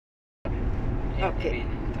اوكي.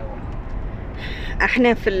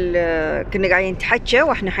 احنا كنا قاعدين نتحكى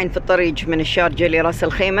واحنا الحين في الطريق من الشارجة لراس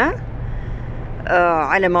الخيمة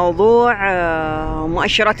على موضوع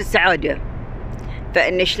مؤشرات السعادة،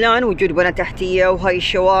 فإن شلون وجود بنى تحتية وهاي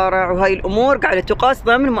الشوارع وهاي الأمور قاعدة تقاس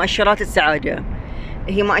ضمن مؤشرات السعادة.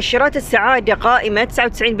 هي مؤشرات السعادة قائمة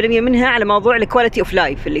 99% منها على موضوع الكواليتي اوف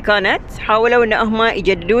لايف اللي كانت حاولوا ان هم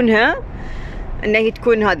يجددونها، ان هي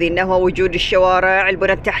تكون هذه، انه هو وجود الشوارع،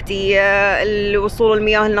 البنى التحتية، الوصول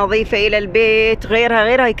المياه النظيفة الى البيت،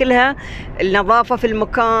 غيرها هي كلها، النظافة في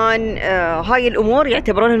المكان، هاي الامور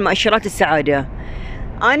يعتبرونها مؤشرات السعادة.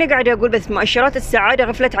 انا قاعدة اقول بس مؤشرات السعادة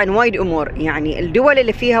غفلت عن وايد امور، يعني الدول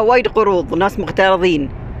اللي فيها وايد قروض ناس مغترضين،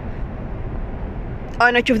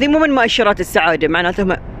 انا اشوف ذي مو من مؤشرات السعادة،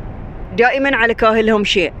 معناتهم دائما على كاهلهم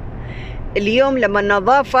شيء. اليوم لما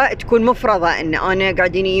النظافة تكون مفرضة، ان انا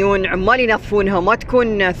قاعدين يجون عمال ينظفونها وما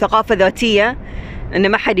تكون ثقافة ذاتية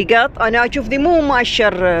ان ما حد يقط، انا اشوف ذي مو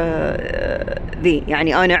مؤشر ذي،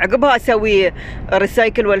 يعني انا عقبها اسوي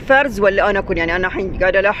ريسايكل والفرز، ولا انا اكون، يعني انا الحين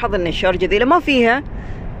قاعدة الاحظ ان الشارجة ذي ما فيها،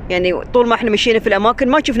 يعني طول ما احنا مشينا في الاماكن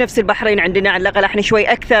ما تشوف نفس البحرين عندنا، على الاقل احنا شوي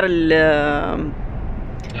اكثر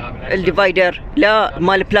الديفايدر، لا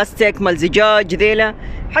مال بلاستيك مال زجاج ذيلا.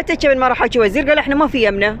 حتى كمان ما راح احكي وزير قال احنا ما في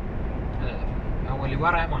يمنا، هو اللي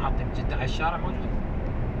ورا ما حاطين جدا على الشارع موجود.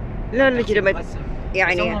 لا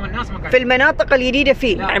يعني في المناطق الجديدة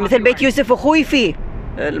فيه، يعني مثل بيت يوسف اخوي فيه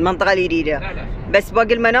المنطقة الجديدة، لا. بس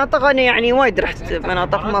باقي المناطق انا يعني وايد رحت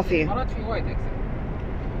مناطق ما فيه، مرات في وايد اكثر.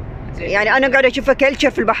 يعني انا قاعدة اشوفها كلتشر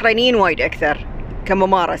في البحرينيين وايد اكثر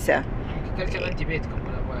كممارسة. كلتشر انت بيتكم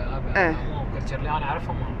مو كلتشر اللي انا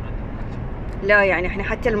اعرفهم ما عندهم كلتشر. لا يعني احنا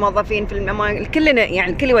حتى الموظفين في كلنا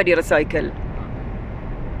يعني الكل يودي ريسايكل.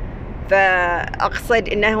 فاقصد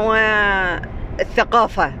انه هو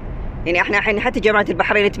الثقافة، يعني احنا الحين حتى جامعة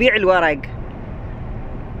البحرين تبيع الورق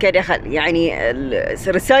كدخل، يعني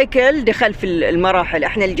الريسايكل دخل في المراحل،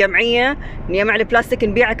 احنا الجمعية نجمع البلاستيك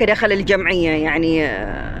نبيعه كدخل الجمعية، يعني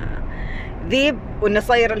ذيب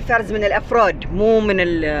والنصير الفرز من الافراد مو من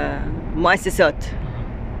المؤسسات.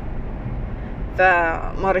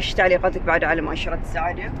 فما رش تعليقاتك بعد على مؤشرات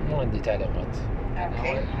السعادة؟ مو عندي تعليقات. اوكي.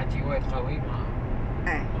 حكي وايد قوي ما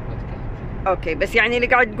بتكلم. اوكي، بس يعني اللي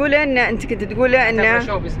قاعد تقوله ان انت كنت تقوله انه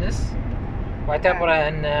شو بزنس، واعتبره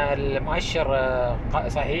ان المؤشر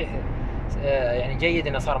صحيح، يعني جيد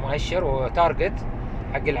انه صار مؤشر وتارجت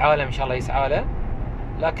حق العالم ان شاء الله يسعى له،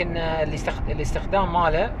 لكن الاستخدام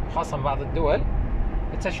ماله خاصة بعض الدول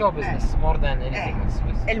it's a show business more than anything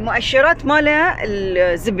else. المؤشرات ماله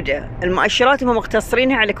الزبدة، المؤشرات هم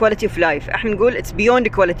مختصرينها على quality of life، احنا نقول it's beyond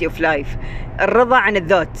quality of life، الرضا عن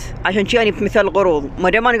الذات. عشان شي أنا بمثال القروض، ما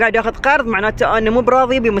دام انا قاعد اخذ قرض معناته انا مو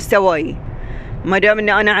براضي بمستواي، ما دام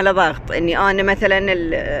اني انا على ضغط، اني انا مثلا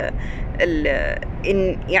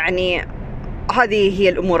إن يعني هذه هي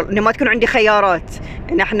الامور، انه ما تكون عندي خيارات،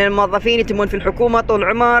 ان احنا الموظفين يتمون في الحكومه طول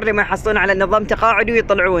العمر لما يحصلون على النظام تقاعدي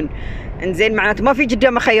ويطلعون، انزين معناته ما في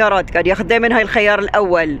قدامه خيارات، قاعد ياخذ دائما هاي الخيار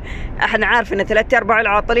الاول. احنا عارف ان 3/4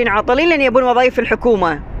 العاطلين عاطلين لان يبون وظائف في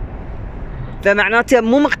الحكومه، فمعناته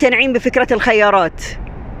مو مقتنعين بفكره الخيارات.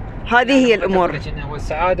 هذه هي الامور.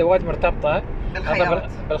 والسعاده وايد مرتبطه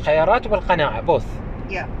بالخيارات وبالقناعه بوث.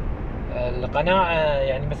 القناعه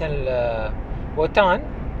يعني مثل بوتان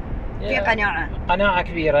في قناعة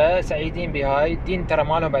كبيرة سعيدين بهاي الدين، ترى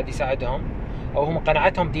ما لهم بعد يساعدهم، او هم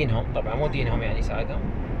قناعتهم دينهم، طبعا مو دينهم يعني يساعدهم،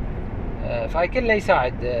 فهاي كله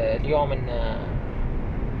يساعد اليوم ان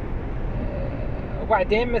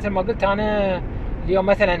وبعدين مثل ما قلت انا اليوم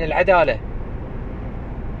مثلا العدالة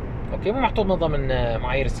اوكي مو محطوط من ضمن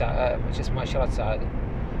معايير مؤشرات السعادة.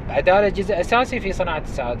 العدالة جزء اساسي في صناعة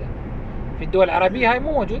السعادة، في الدول العربية هاي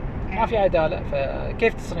مو موجود، ما في عدالة،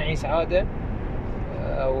 فكيف تصنعين سعادة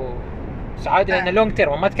او سعادة لأن لونج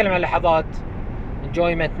تيرم، ما أتكلم عن لحظات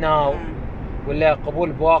enjoyment now ولا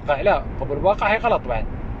قبول بواقع، لا قبول بواقع هي غلط بعد.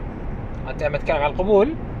 أنت لما أتكلم عن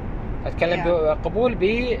القبول أتكلم بقبول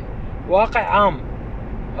بواقع عام.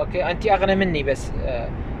 أوكي أنت أغنى مني بس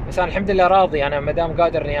أنا الحمد لله راضي، أنا مدام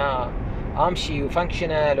قادر إني أمشي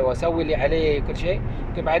وفانكشنال وأسوي اللي عليه كل شيء،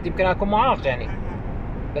 يمكن أكون معاق يعني،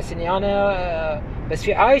 بس إني أنا بس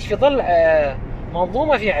في عايش في ظل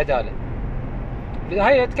منظومة فيها عدالة.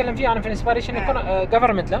 هاي اتكلم فيها انا في الانسبيريشن يكون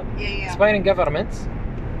جفرمنت، لا انسبايرنج جفرمنت.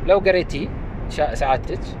 لو قريتي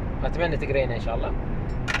سعادتك اتمنى تقرينها ان شاء الله،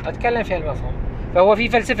 اتكلم في المفهوم. فهو في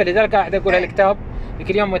فلسفه، لذلك قاعد اقول هالكتاب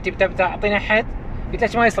ذيك اليوم انت تعطينا احد قلت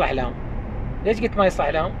لك ما يصلح لهم. ليش قلت ما يصلح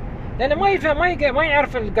لهم؟ لانه ما يفهم، ما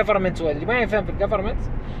يعرف الجفرمنت، واللي ما يفهم في الجفرمنت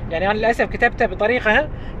يعني انا للاسف كتبته بطريقه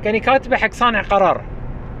كاني كاتبه حق صانع قرار،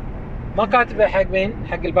 ما كاتبه حق مين؟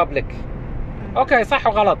 حق البابليك. اوكي صح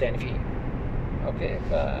وغلط يعني فيه. اوكي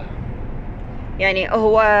يعني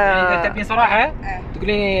هو يعني اذا تبين صراحه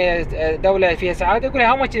تقولين دوله فيها سعاده، اقول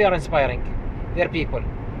how much they are inspiring their people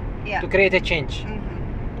to create a change.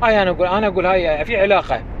 هاي انا اقول هاي في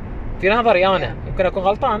علاقه في نظري انا، يمكن اكون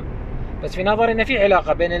غلطان، بس في نظري ان في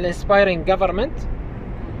علاقه بين الانسبايرنج جفرمنت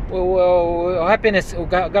وهابينس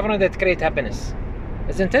وجفرمنت ذات كريت هابينس،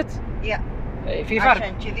 isn't it؟ في فرق.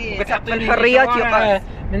 عشان كذي بتحطين لي الحريات شوارع يقاس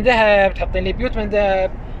من ذهب، تحطين لي بيوت من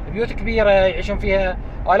ذهب، بيوت كبيره يعيشون فيها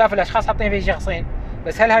آلاف الاشخاص، حاطين فيها شخصين،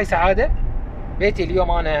 بس هل هاي سعاده؟ بيتي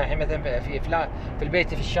اليوم انا الحين مثلا في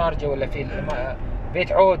البيت في الشارجه ولا في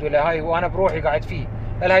بيت عود ولا هاي وانا بروحي قاعد فيه،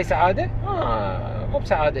 هل هاي سعاده؟ مو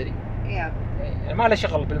بسعاده دي. يعني ما له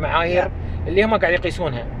شغل بالمعايير اللي هم قاعد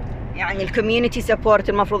يقيسونها. يعني الكوميونتي سبورت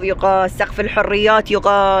المفروض يقاس، سقف الحريات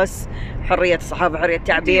يقاس، حريه الصحافه، حريه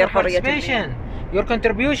التعبير، حريه يور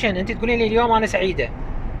كونتريبيوشن. انت تقولين لي اليوم انا سعيده،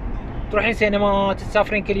 تروحين سينما،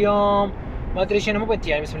 تسافرين كل يوم، ما ادري شنو، مو انت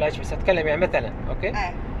يعني بسم الله بس اتكلم يعني مثلا اوكي.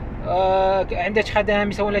 عندك خدم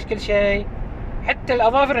يسوون لك كل شيء، حتى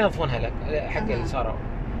الاظافر ينظفونها لك حق اللي صاروا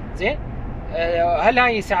زين. هل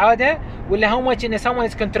هاي سعاده ولا هاو ماتش ان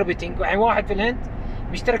someone is contributing؟ يعني واحد في الهند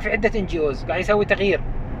مشترك في عده NGOs قاعد يسوي تغيير،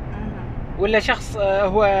 ولا شخص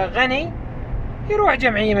هو غني يروح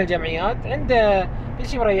جمعيه من الجمعيات عنده كل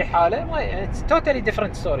شيء مريح حاله، اتس توتالي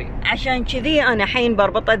ديفرنت ستوري. عشان كذي انا حين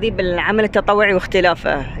بربطها ذي بالعمل التطوعي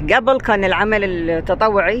واختلافه. قبل كان العمل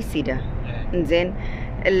التطوعي سيده زين،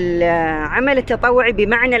 العمل التطوعي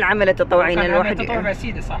بمعنى العمل التطوعي ان الواحد التطوع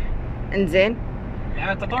سيده صح انزين،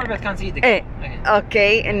 يعني التطوع بس كان سيدك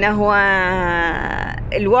اوكي، انه هو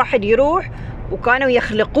الواحد يروح وكانوا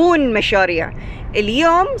يخلقون مشاريع.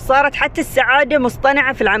 اليوم صارت حتى السعاده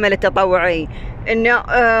مصطنعه في العمل التطوعي، انه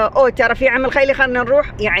ترى في عمل خيري خلينا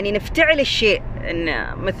نروح، يعني نفتعل الشيء،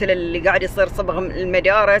 انه مثل اللي قاعد يصير صبغ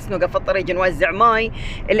المدارس، نوقف الطريق نوزع ماي،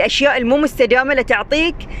 الاشياء المو مستدامه اللي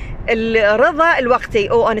تعطيك الرضا الوقتي.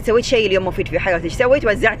 انا سويت شيء اليوم مفيد في حياتي، ايش سويت؟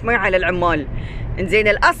 وزعت ماي على العمال. انزين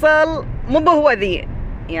الاصل مو هو ذي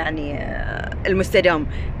يعني المستدام.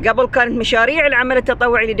 قبل كانت مشاريع العمل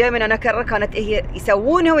التطوعي اللي دائما انا اكرر كانت هي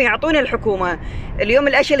يسوونها ويعطونها الحكومه. اليوم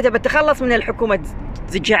الاشياء اللي تبى تخلص من الحكومه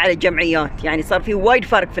تزجها على الجمعيات، يعني صار في وايد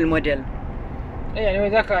فرق في الموديل. يعني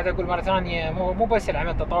وذاك قاعد اقول مره ثانيه مو بس العمل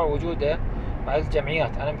التطوعي وجوده بعد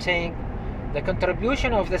الجمعيات، انا saying the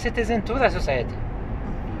contribution of the citizen to the society.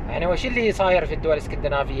 يعني وش اللي صاير في الدول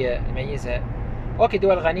الاسكندنافيه يميزها؟ اوكي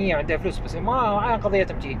دول غنيه وعندها فلوس، بس ما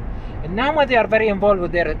قضيتهم شيء انهم they are very involved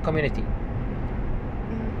with their community.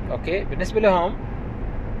 اوكي بالنسبه لهم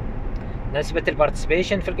نسبه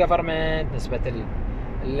البارتيسيبيشن في الجفرمنت، نسبه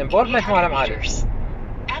الانفولفمنت مالهم عالي.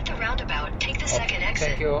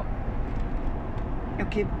 ثانك يو.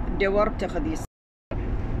 اوكي دور بتاخذ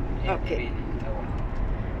اوكي.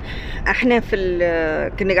 احنا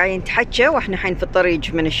كنا قاعدين نتحكى واحنا حين في الطريق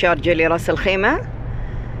من الشارجه لراس الخيمه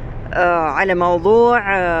على موضوع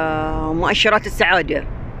مؤشرات السعاده،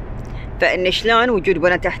 فإن شلون وجود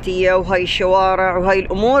بنى تحتيه وهاي الشوارع وهاي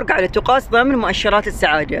الامور قاعده تقاس ضمن مؤشرات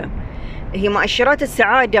السعاده. هي مؤشرات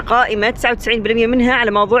السعاده قائمه 99% منها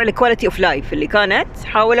على موضوع الكواليتي اوف لايف، اللي كانت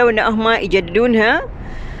حاولوا ان هم يجددونها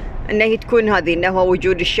انه هي تكون هذه، انه هو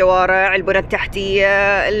وجود الشوارع، البنى التحتيه،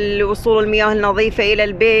 الوصول المياه النظيفه الى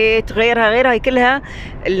البيت، غيرها هي كلها،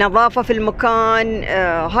 النظافه في المكان،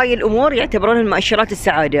 هاي الامور يعتبرونها مؤشرات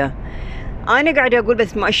السعاده. انا قاعده اقول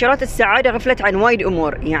بس مؤشرات السعاده غفلت عن وايد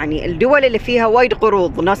امور. يعني الدول اللي فيها وايد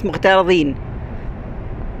قروض، ناس مغترضين،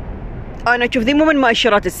 انا اشوف ذي مو من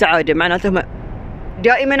مؤشرات السعاده، معناتهم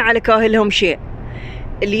دائما على كاهلهم شيء.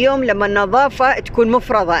 اليوم لما النظافه تكون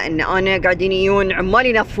مفرضه، ان انا قاعدين يجون عمال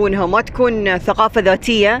ينظفونها وما تكون ثقافه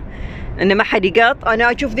ذاتيه، ان ما حد يقط،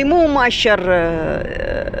 انا اشوف ذي مو مؤشر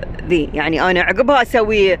ذي. يعني انا عقبها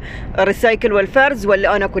اسوي ريسايكل والفرز،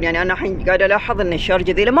 ولا انا اكون يعني انا الحين قاعده الاحظ ان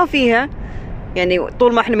الشارجه ذي ما فيها، يعني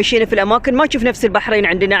طول ما احنا مشينا في الاماكن ما تشوف نفس البحرين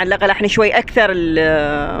عندنا، على الاقل احنا شوي اكثر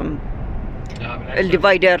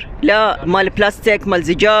الديفايدر، لا مال بلاستيك مال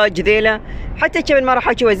زجاج ذيلا. حتى كم ما راح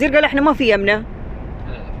احكي وزير قال احنا ما في يمنا،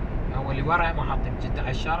 هو اللي ورا ما حاطين جدا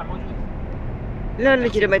على الشارع موجود. لا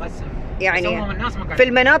اللي يعني في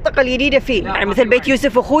المناطق الجديده فيه، يعني مثل بيت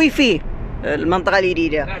يوسف اخوي فيه المنطقه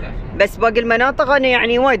الجديده، لا. بس باقي المناطق انا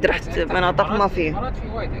يعني وايد رحت مناطق ما فيه. مرات في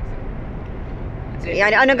وايد اكثر،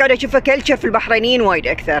 يعني انا قاعده اشوفها كلتشر في البحرينيين وايد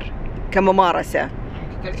اكثر كممارسه.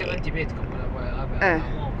 كلتشر عندي بيتكم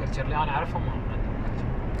مو كلتشر اللي انا اعرفهم ما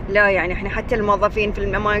لا، يعني احنا حتى الموظفين في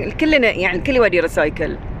الاماكن كلنا يعني الكل يودي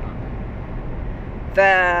ريسايكل.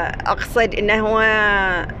 فاقصد انه هو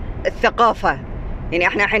الثقافه، يعني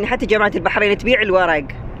احنا الحين حتى جامعه البحرين تبيع الورق،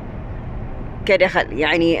 كدخل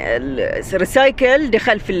يعني الريسايكل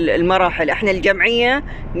دخل في المراحل. احنا الجمعيه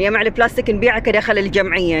نجمع البلاستيك نبيعه كدخل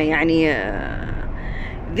الجمعيه، يعني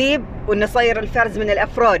ذيب والنصير الفرز من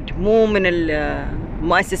الافراد مو من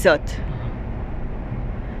المؤسسات.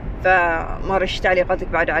 فما رش تعليقاتك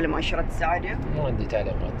بعد على مؤشرات السعاده؟ مو عندي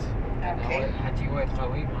تعليقات. اوكي. حكي وايد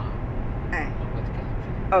قوي ما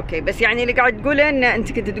بتكلم. اوكي، بس يعني اللي قاعد تقوله ان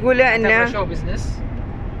انت كنت تقوله ان اعتبره شو بزنس،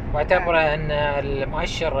 واعتبره ان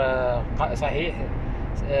المؤشر صحيح،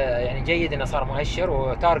 يعني جيد انه صار مؤشر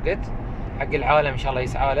وتارجت حق العالم ان شاء الله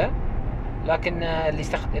يسعى له، لكن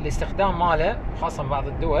الاستخدام ماله خاصه بعض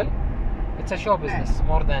الدول اتس شو بزنس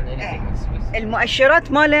مور ذان اني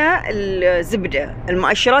المؤشرات ماله الزبده.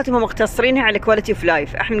 المؤشرات هم مقتصرينها على كواليتي اوف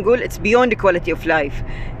لايف، احنا نقول اتس بيوند كواليتي اوف لايف،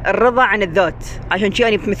 الرضا عن الذات. عشان شي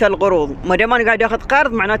انا بمثال القروض، ما دام انا قاعد اخذ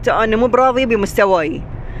قرض معناته انا مو براضي بمستواي،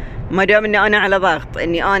 ما دام اني انا على ضغط،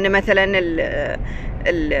 اني انا مثلا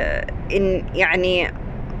إن يعني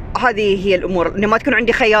هذه هي الامور، انه ما تكون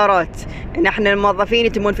عندي خيارات. ان احنا الموظفين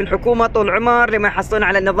يتمون في الحكومه طول العمر لما يحصلون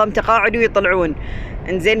على نظام تقاعدي ويطلعون،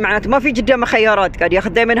 انزين معناته ما في قدامه خيارات، قاعد ياخذ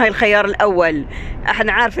دائما هاي الخيار الاول.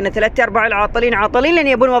 احنا عارف ان 3/4 العاطلين عاطلين لان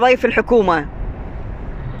يبون وظائف في الحكومه،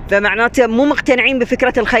 فمعناته مو مقتنعين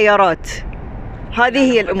بفكره الخيارات.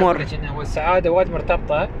 هذه هي الامور. والسعاده وايد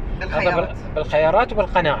مرتبطه بالخيارات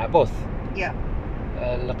وبالقناعه بوث.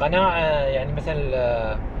 القناعه يعني مثل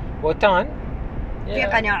بوتان في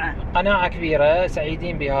قناعه كبيره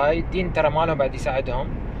سعيدين بهاي الدين، ترى مالهم بعد يساعدهم،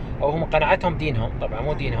 او هم قناعتهم دينهم، طبعا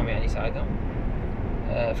مو دينهم يعني يساعدهم.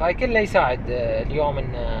 فهاي كله يساعد اليوم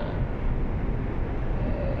ان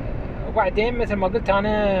وبعدين مثل ما قلت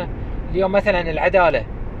انا اليوم مثلا العداله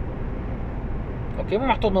اوكي مو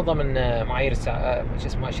محطوط من ضمن معايير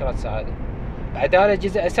مؤشرات السعاده. العداله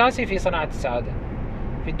جزء اساسي في صناعه السعاده.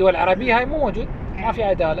 في الدول العربيه هاي مو موجود، ما في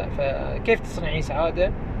عداله، فكيف تصنعين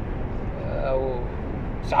سعاده او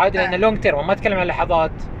سعاده لان لونج تيرم، ما اتكلم عن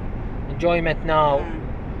لحظات انجويمنت ناو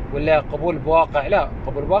ولا قبول بواقع. لا،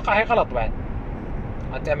 قبول بواقع هي غلط بعد.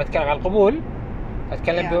 انت لما تتكلم عن القبول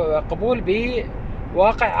اتكلم بقبول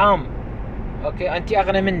بواقع عام. اوكي انت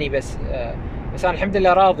اغنى مني بس انا الحمد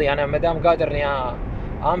لله راضي، انا ما دام قادر اني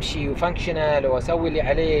امشي وفانكشنال واسوي اللي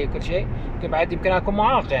علي كل شيء. يمكن بعد يمكن اكون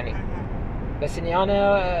معاق يعني، بس اني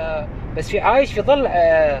انا بس في عايش في ظل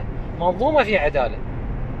منظومه في عداله.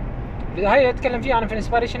 هاي اتكلم فيها انا في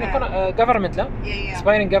الانسبيريشن جفرمنت. لا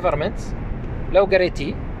انسبايرنج جفرمنتس، لو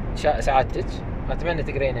قريتي سعادتك اتمنى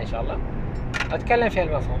تقرينها ان شاء الله، اتكلم في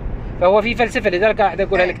المفهوم. فهو في فلسفه، لذلك قاعد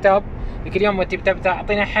اقول هالكتاب ذيك اليوم انت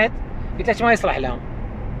تعطينا احد، قلت لك ما يصلح لهم.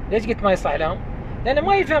 ليش قلت ما يصلح لهم؟ لانه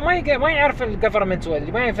ما يفهم، ما يعرف الجفرمنت،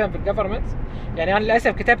 اللي ما يفهم في الجفرمنت. يعني انا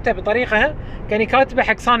للاسف كتبته بطريقه كاني كاتبه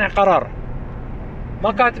حق صانع قرار،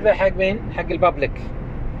 ما كاتبه حق مين؟ حق البابليك.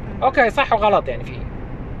 اوكي صح وغلط يعني فيه.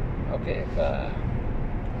 اوكي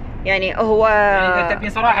يعني هو يعني تبين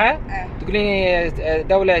صراحه تقولين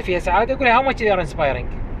دوله فيها سعاده، اقول how much they are inspiring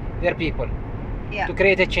their people to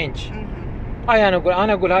create a change. هاي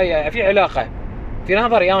انا اقول هاي في علاقه في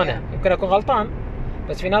نظري انا، يمكن اكون غلطان،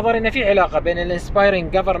 بس في نظري ان في علاقه بين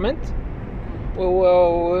الانسبايرنج جفرمنت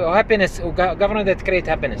وهابينس وجفرمنت ذات كريت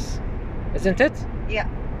هابينس، isn't it؟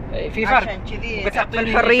 في فرق. عشان كذي سقف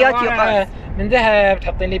الحريات يقاس من ذهب،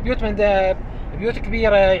 تحطين لي بيوت من ذهب، بيوت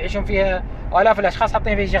كبيره يعيشون فيها آلاف الاشخاص،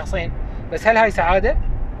 حاطين فيه شخصين بس. هل هاي سعاده؟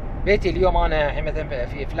 بيتي اليوم انا الحين مثلا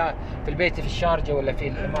في البيت في الشارجه ولا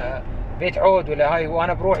في بيت عود ولا هاي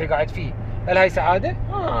وانا بروحي قاعد فيه، هل هاي سعاده؟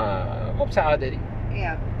 مو بسعاده دي.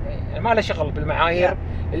 يعني ما له شغل بالمعايير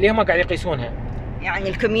اللي هم قاعد يقيسونها. يعني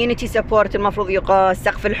الكوميونتي سبورت المفروض يقاس،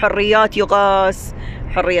 سقف الحريات يقاس،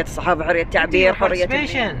 حريه الصحافه، حريه التعبير، حريه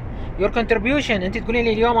يور كونتريبيوشن. انت تقولين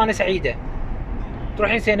لي اليوم انا سعيده،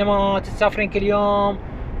 تروحين سينما، تسافرين كل يوم،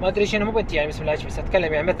 ما ادري شنو، مو بنتي يعني بسم الله بس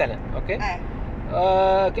اتكلم يعني مثلا اوكي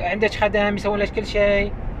عندك خدم يسوون لك كل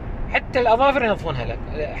شيء، حتى الاظافر ينظفونها لك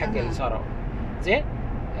حق اللي صاروا زين.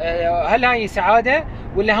 هل هاي سعاده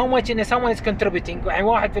ولا هو ماتش ان someone is contributing؟ يعني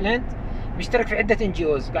واحد في الهند مشترك في عده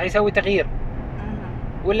NGOs قاعد يسوي تغيير،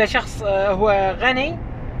 ولا شخص هو غني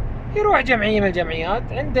يروح جمعيه من الجمعيات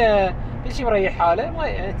عنده كل شيء مريح حاله، ما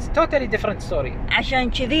يعني توتالي ديفرنت ستوري. عشان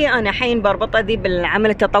كذي انا حين بربطها ذي بالعمل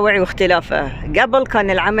التطوعي واختلافه. قبل كان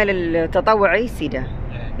العمل التطوعي سيده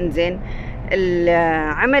زين،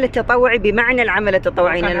 العمل التطوعي بمعنى العمل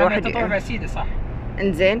التطوعي ان الواحد التطوع سيده صح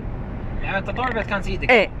انزين، يعني التطوع بس كان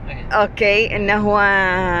سيدك اوكي، انه هو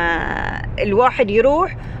الواحد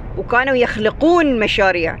يروح وكانوا يخلقون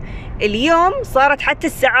مشاريع. اليوم صارت حتى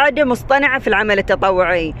السعاده مصطنعه في العمل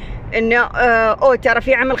التطوعي، انه اوه ترى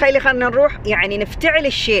في عمل خيري خلينا نروح، يعني نفتعل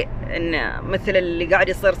الشيء. انه مثل اللي قاعد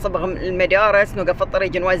يصير صبغ المدارس، نوقف في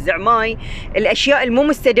الطريق نوزع ماي، الاشياء المو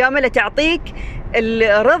مستدامه اللي تعطيك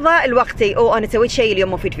الرضا الوقتي. اوه انا سويت شيء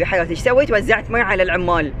اليوم مفيد في حياتي، ايش سويت؟ وزعت ماي على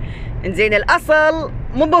العمال. انزين الاصل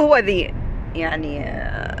مو هو ذي يعني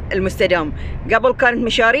المستدام. قبل كانت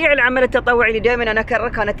مشاريع العمل التطوعي اللي دائما انا اكرر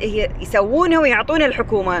كانت هي يسوونها ويعطونها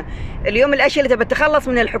الحكومه. اليوم الاشياء اللي تبى تتخلص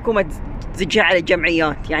من الحكومه تزجها على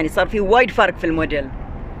الجمعيات، يعني صار في وايد فرق في الموديل.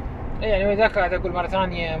 يعني وذاك قاعد اقول مره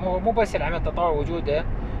ثانيه مو بس العمل التطوعي وجوده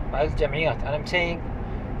مع الجمعيات. I'm saying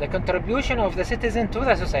the contribution of the citizen to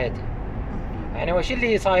the society. يعني وش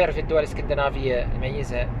اللي صاير في الدول الاسكندنافيه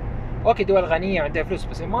نميزها؟ اوكي دول غنيه وعندها فلوس،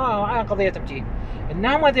 بس ما عن قضيه تمجيد،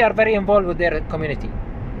 انهم they are very involved with their community.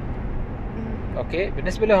 اوكي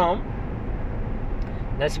بالنسبه لهم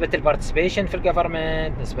نسبه البارتيسيبيشن في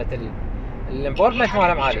الجفرمنت، نسبه الانفولفمنت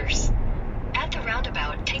مالهم عالي.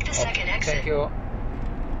 ثانك يو.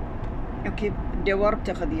 اوكي دور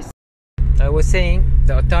بتاخذ يس. I was saying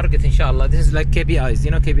the target ان شاء الله this is like KPIs.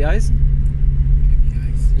 You know KPIs?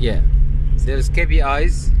 Yeah. There is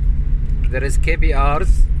KPIs, there is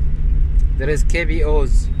KPRs, there is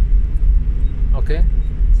KPOs. Okay?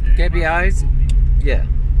 KPIs, yeah.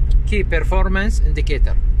 Key performance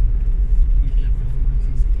indicator.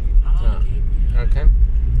 Okay.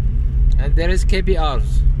 And there is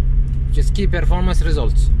KPRs, which is key performance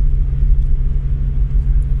results.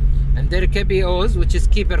 And there are KPOs, which is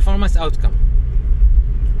key performance outcome.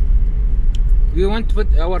 We want to put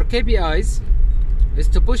our KPIs is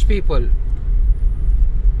to push people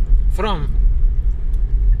from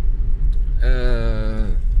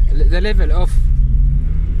the level of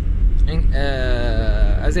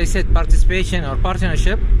as I said participation or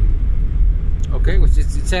partnership, okay, which is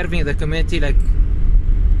serving the community like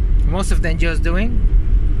most of the NGOs doing,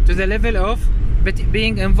 to the level of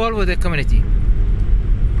being involved with the community.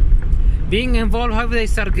 Being involved, how do they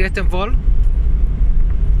start get involved?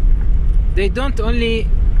 They don't only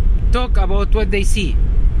talk about what they see,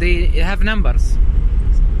 they have numbers.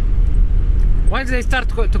 Once they start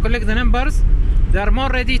to collect the numbers, they are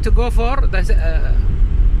more ready to go for the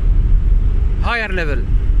higher level,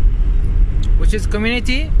 which is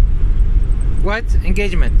community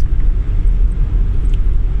engagement.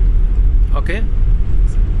 Okay,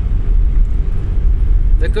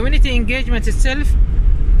 the community engagement itself,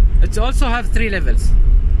 it also have 3 levels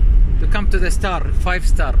to come to the 5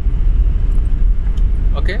 star.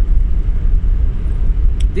 Okay,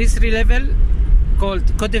 these 3 levels called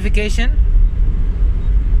codification,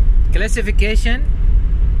 classification,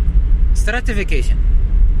 stratification.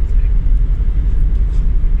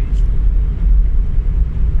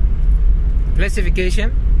 Classification,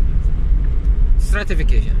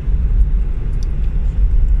 stratification.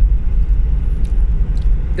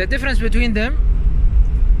 The difference between them,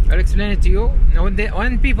 I'll explain it to you. Now,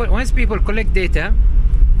 once people collect data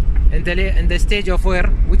in the stage of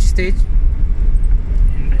which stage?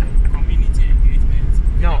 In the community engagement.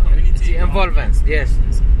 No, it's the involvement. Yes.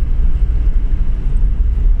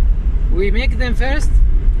 We make them first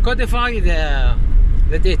codify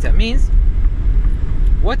the data. Means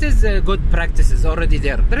what is the good practices already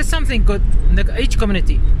there? There is something good in each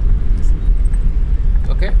community.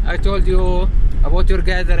 Okay, I told you about your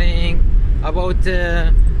gathering, about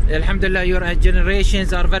alhamdulillah your generations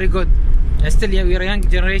are very good, and still your young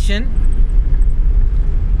generation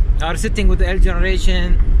are sitting with the old generation,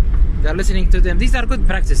 they are listening to them. These are good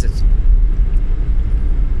practices.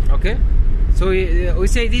 Okay, so we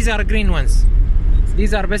say these are green ones,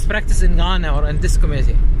 these are best practices in Ghana or in this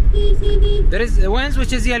community. There is ones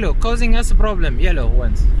which is yellow, causing us a problem, yellow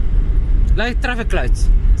ones, like traffic lights.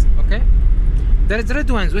 Okay, there is red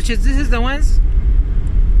ones, which is this is the ones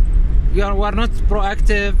you are not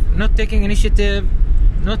proactive, not taking initiative,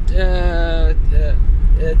 not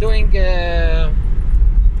doing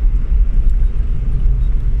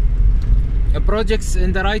projects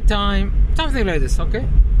in the right time, something like this. Okay,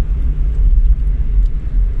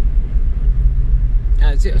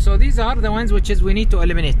 so these are the ones which is we need to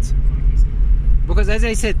eliminate, because as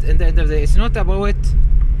I said in the end of the day, it's not about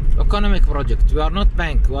economic project. We are not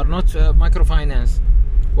bank, we are not microfinance,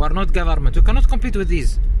 we are not government. We cannot compete with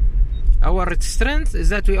these. Our strength is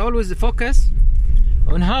that we always focus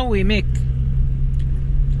on how we make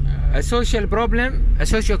a social problem a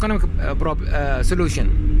socio-economic solution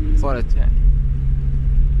for it. Yeah.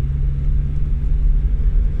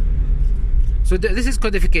 So this is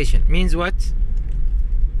codification. Means what?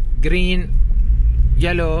 Green,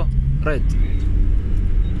 yellow, red.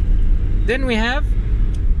 Then we have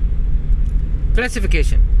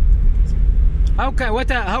classification. How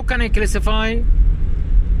can I classify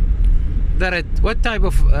the red, what type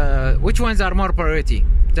of which ones are more priority?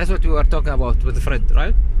 That's what we were talking about with Fred,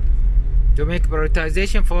 right? To make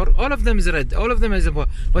prioritization for all of them is red, all of them is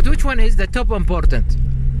important, but which one is the top important?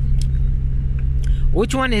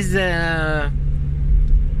 Which one is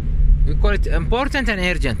we call it important and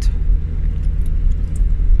urgent?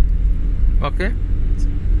 Okay,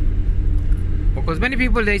 because many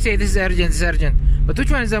people they say this is urgent, this is urgent, but which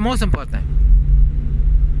one is the most important?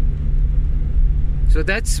 So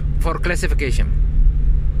that's for classification.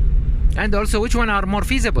 And also which one are more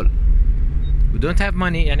feasible? We don't have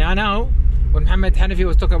money, and I know when Mohammed Hanafi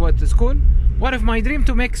was talking about the school, what if my dream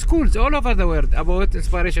to make schools all over the world about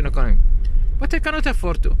inspiration economy, but I cannot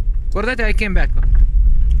afford to. For that I came back.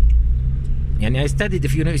 And I studied,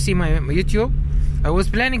 if you see my YouTube, I was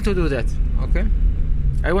planning to do that. Okay,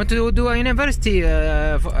 I want to do a university.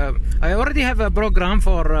 I already have a program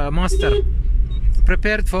for master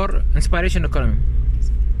prepared for inspiration economy.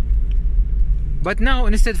 But now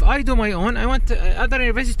instead of I do my own, I want other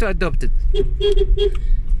universities to adopt it.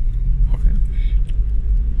 Okay.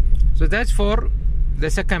 So that's for the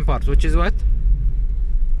second part, which is what?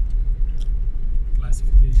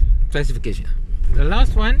 Classification. The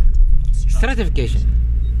last one, stratification.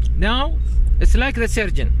 Now it's like the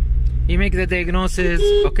surgeon. He makes the diagnosis,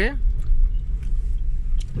 okay?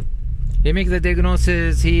 He makes the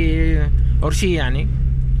diagnosis, he or she, yani,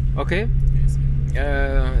 okay?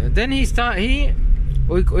 Then we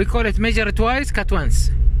call it measure twice, cut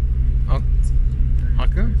once.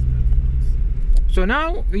 Okay. So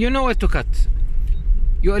now you know what to cut.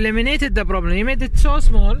 You eliminated the problem. You made it so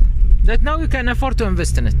small that now you can afford to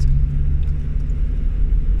invest in it.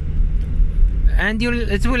 And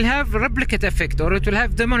it will have replicate effect, or it will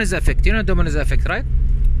have Domino's effect. You know Domino's effect, right?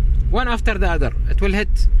 One after the other. It will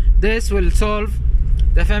hit. This will solve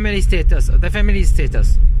the family status.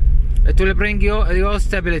 It will bring your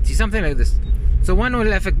stability, something like this. So one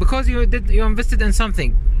will affect because you invested in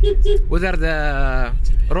something, whether the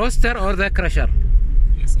roaster or the crusher.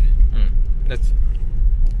 Yes, sir. That's.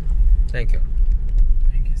 Thank you.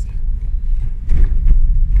 Thank you, sir.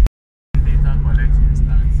 Data collection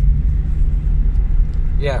starts.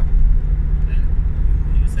 Yeah. Then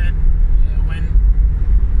you said when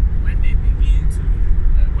they begin to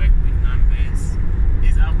work with numbers,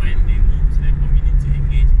 is that when they move to the community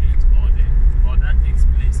engagement, or that takes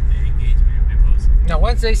place in the engagement? Because now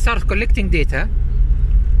once they start collecting data,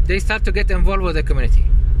 they start to get involved with the community.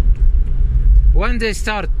 When they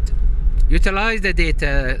start utilize the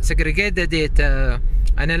data, segregate the data,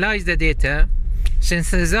 analyze the data,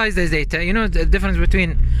 synthesize the data. You know the difference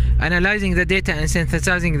between analyzing the data and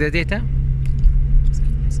synthesizing the data?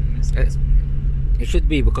 It should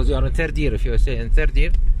be, because you are in third year. If you say in third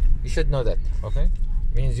year, you should know that. Okay,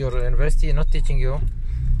 means your university not teaching you.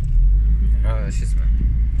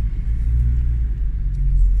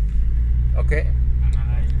 Okay.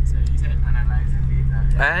 You said analyzing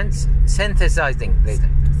data And synthesizing data.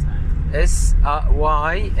 S-Y-N-T-S.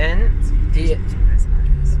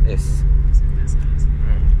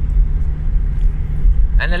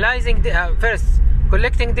 Analyzing first,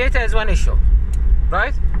 collecting data is one issue,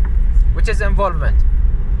 right? Which is involvement.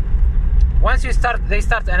 Once they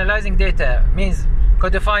start analyzing data, means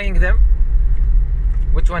codifying them.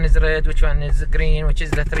 Which one is red, which one is green, which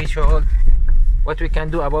is the threshold, what we can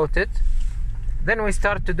do about it. Then we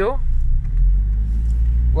start to do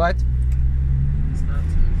what?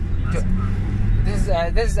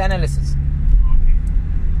 This is analysis.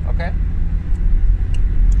 Okay.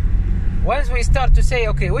 Once we start to say,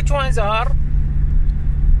 okay, which ones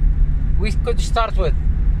we could start with,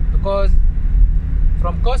 because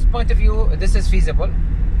from cost point of view this is feasible,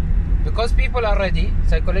 because people are ready,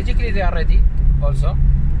 psychologically they are ready also,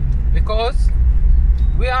 because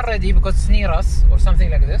we are ready, because it's near us or something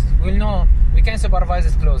like this. We'll know, we can supervise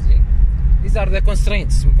it closely. These are the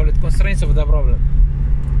constraints, we call it constraints of the problem.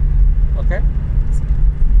 Okay.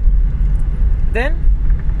 Then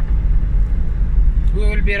we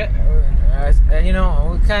will be,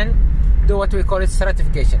 we can do what we call it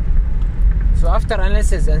stratification. So after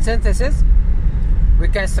analysis and synthesis, we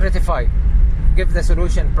can stratify, give the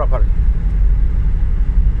solution properly.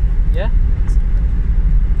 Yeah.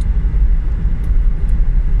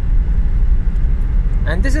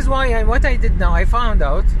 And this is why what I did now, I found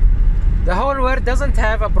out the whole world doesn't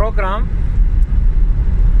have a program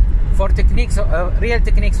for techniques, real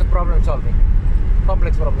techniques of problem solving,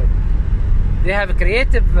 complex problem. They have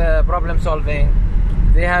creative problem solving,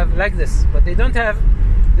 they have like this, but they don't have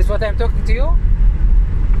this. What I'm talking to you,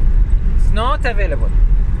 it's not available.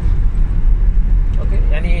 Okay,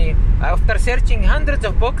 yani after searching hundreds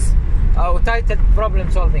of books titled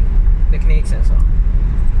problem solving techniques and so on.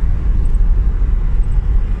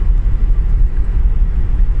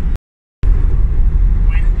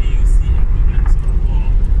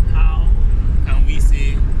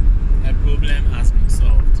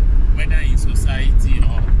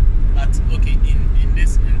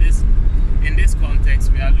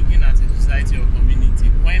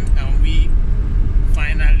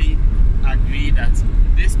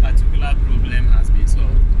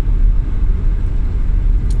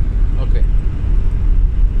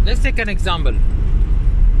 an example.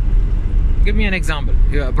 Give me an example.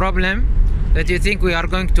 A problem that you think we are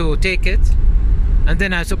going to take it, and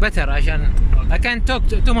then I so better. I can't talk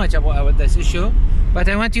too much about this issue, but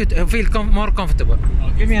I want you to feel more comfortable.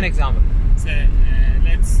 Okay. Give me an example. So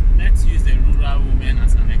let's use the rural women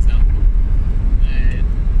as an example.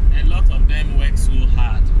 A lot of them work so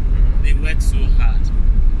hard. They work so hard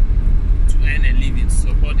to earn a living, to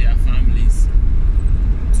support their families,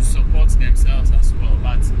 to support themselves as well.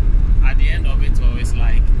 But at the end of it all, it's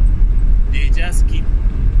like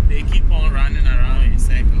they keep on running around in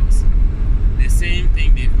circles. The same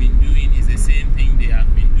thing they've been doing is the same thing they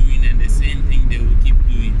have been doing, and the same thing they will keep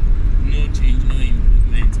doing. No change, no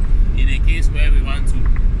improvement. In a case where we want to,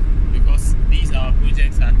 because these our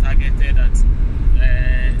projects are targeted at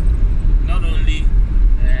not only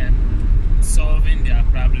solving their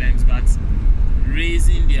problems, but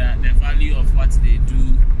raising the value of what they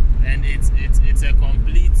do, and it's a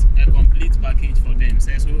complete package for them.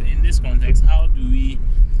 So in this context, how do we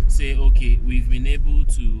say, okay, we've been able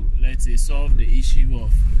to, let's say, solve the issue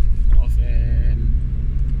of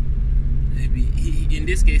maybe in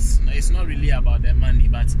this case it's not really about the money,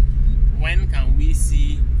 but when can we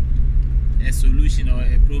see a solution or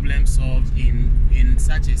a problem solved in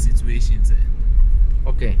such a situation, sir?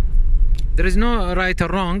 Okay, there is no right or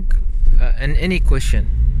wrong in any question,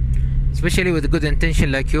 especially with good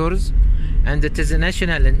intention like yours, and it is a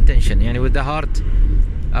national intention, yani with the heart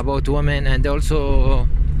about women, and also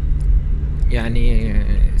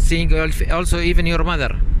seeing also even your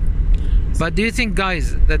mother. But do you think,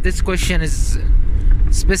 guys, that this question is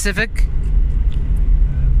specific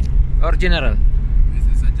or general?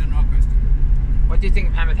 This is a general question. What do you think,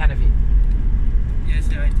 Mohammed Hanafi? Yes,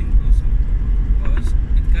 I think also, because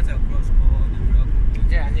it cuts across all the rural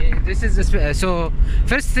communities. Yeah, this is so.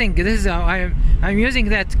 First thing, this is how I'm using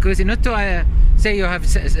that because not to say you have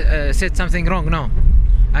said something wrong. No,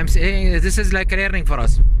 I'm saying this is like a learning for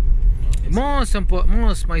us. Most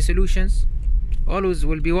my solutions always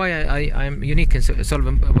will be why I'm unique in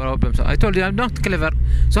solving problems. I told you I'm not clever,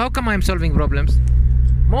 so how come I'm solving problems?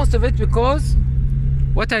 Most of it because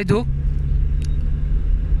what I do,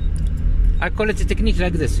 I call it a technique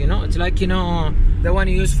like this. It's like the one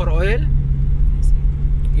you use for oil.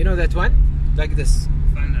 You know that one, like this.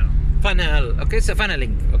 Funnel. Okay, so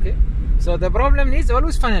funneling. Okay, so the problem needs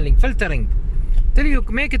always funneling, filtering. Till you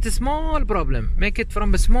make it a small problem, make it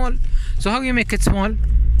from a small. So how you make it small?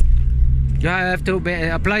 You have to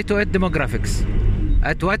apply to it demographics.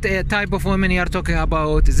 At what type of women you are talking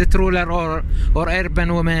about? Is it rural or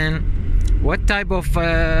urban women? What type of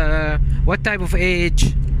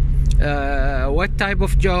age? What type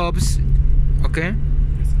of jobs? Okay.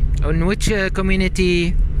 In which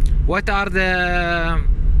community? What are the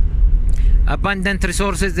abundant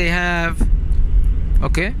resources they have?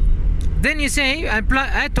 Okay. Then you say,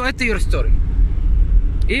 add to it to your story.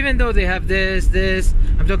 Even though they have this,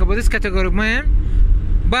 I'm talking about this category of men,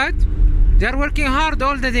 but they are working hard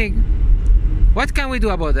all the day. What can we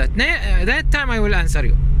do about that? That time I will answer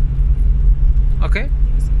you. Okay?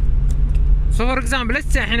 So for example,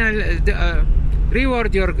 let's say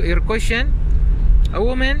reword your question. A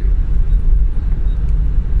woman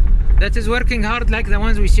that is working hard like the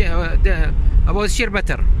ones we share about share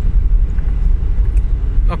better.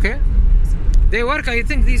 Okay? They work, I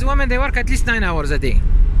think these women, they work at least 9 hours a day.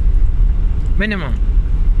 Minimum.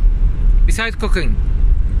 Besides cooking.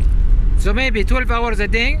 So maybe 12 hours a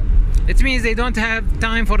day. It means they don't have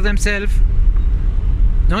time for themselves.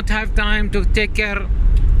 Not have time to take care,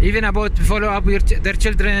 even about follow up their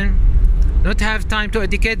children. Not have time to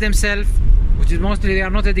educate themselves, which is mostly they are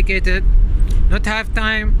not educated. Not have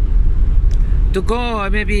time to go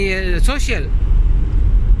maybe social.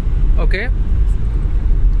 Okay?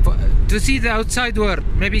 To see the outside world.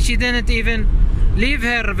 Maybe she didn't even leave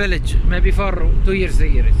her village, maybe for 2 years,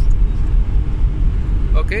 3 years.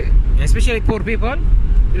 Okay, especially poor people,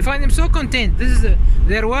 you'll find them so content. This is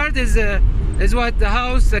their world is what the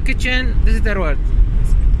house, the kitchen. This is their world.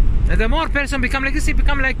 And the more person become like this, he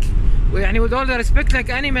become like, with all the respect, like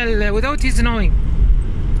animal without his knowing.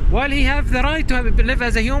 While he have the right to live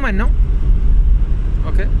as a human, no?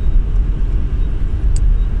 Okay.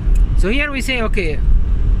 So here we say, okay.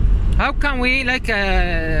 How can we, like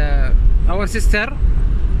our sister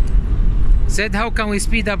said, how can we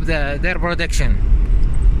speed up their production?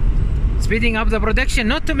 Speeding up the production,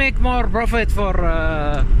 not to make more profit for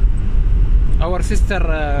our sister,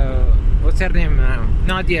 what's her name,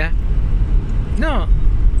 Nadia. No,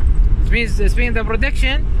 it means speeding the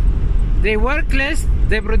production. They work less,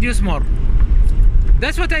 they produce more.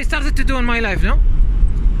 That's what I started to do in my life, no?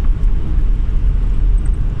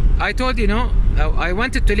 I told you, no? I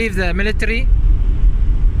wanted to leave the military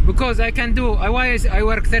because I can do. I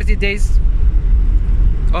work 30 days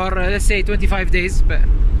or let's say 25 days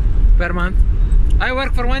per month. I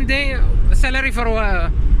work for 1 day, salary for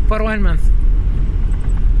 1 month.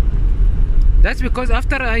 That's because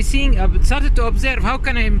after I started to observe how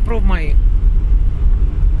can I improve my.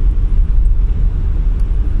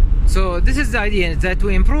 So this is the idea, that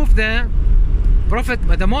we improve the profit.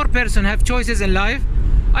 The more person have choices in life,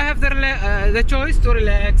 I have the choice to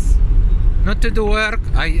relax, not to do work.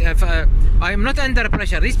 I am not under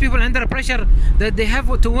pressure. These people under pressure that they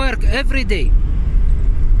have to work every day.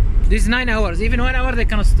 These 9 hours, even 1 hour they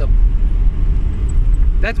cannot stop.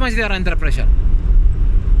 That much they are under pressure.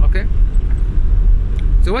 Okay.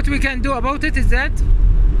 So what we can do about it is that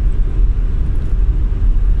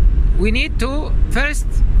we need to first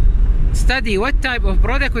study what type of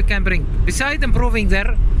product we can bring besides improving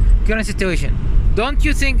their current situation. Don't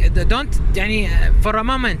you think, for a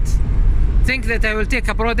moment think that I will take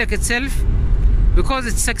a product itself because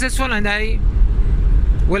it's successful and I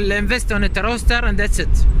will invest on it a roster and that's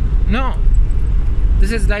it. No,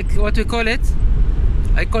 this is like what we call it.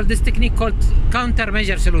 I call this technique called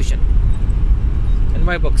countermeasure solution in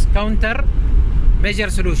my books.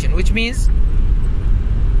 Countermeasure solution, which means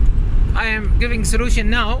I am giving solution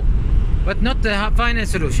now but not the final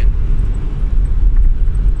solution.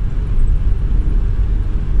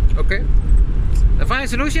 Okay, the final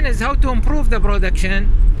solution is how to improve the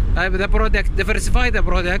production, diversify the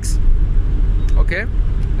products. Okay,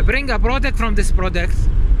 bring a product from this product.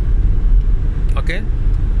 Okay,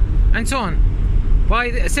 and so on.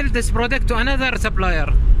 Sell this product to another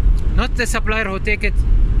supplier, not the supplier who take it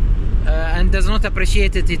and does not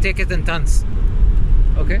appreciate it. He take it in tons.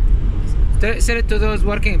 Okay, sell it to those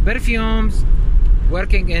working in perfumes,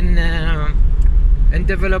 working in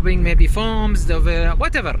developing maybe foams,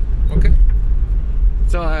 whatever. Okay,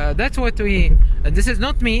 so that's what we. This is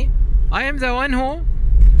not me. I am the one who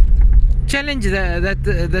challenge that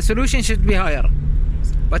the solution should be higher,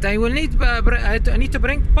 but I will need. I need to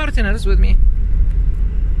bring partners with me.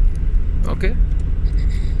 Okay.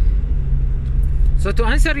 So to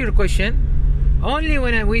answer your question, only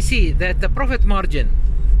when we see that the profit margin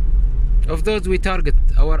of those we target,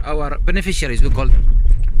 our beneficiaries, we call them.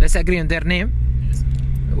 Let's agree on their name.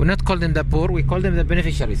 We not call them the poor, we call them the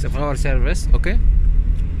beneficiaries of our service. Okay.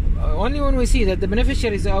 Only when we see that the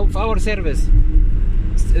beneficiaries of our service,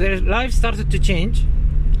 their life started to change.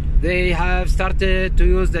 They have started to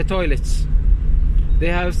use the toilets. They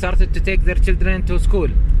have started to take their children to school.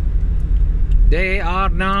 They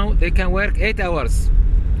can work 8 hours.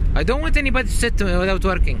 I don't want anybody to sit without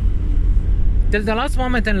working till the last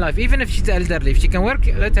moment in life. Even if she's elderly, if she can work,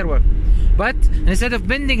 let her work. But instead of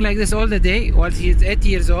bending like this all the day while she is 80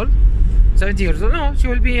 years old, 70 years old, no, she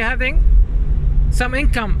will be having some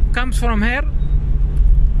income comes from her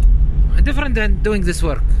different than doing this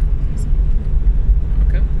work.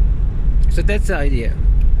 Okay, so that's the idea.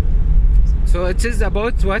 So it is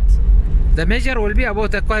about what the measure will be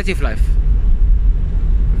about the quality of life.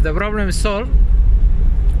 The problem is solved,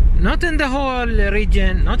 not in the whole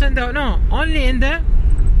region, only in the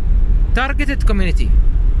targeted community.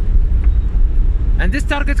 And this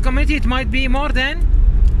target community, it might be more than,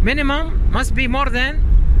 minimum must be more than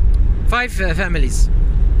 5 families.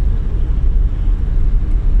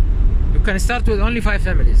 You can start with only 5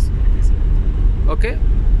 families. Okay,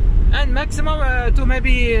 and maximum to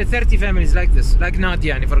maybe 30 families like this, like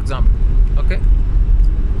Nadia, for example. Okay,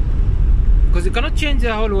 because you cannot change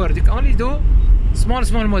the whole world. You can only do small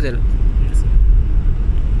model.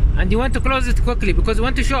 And you want to close it quickly because we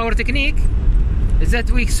want to show our technique is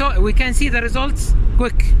that we can see the results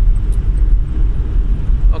quick.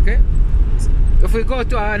 Okay, if we go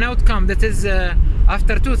to an outcome that is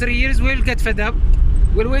after 2-3 years, we'll get fed up,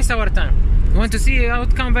 we'll waste our time. We want to see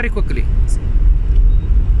outcome very quickly.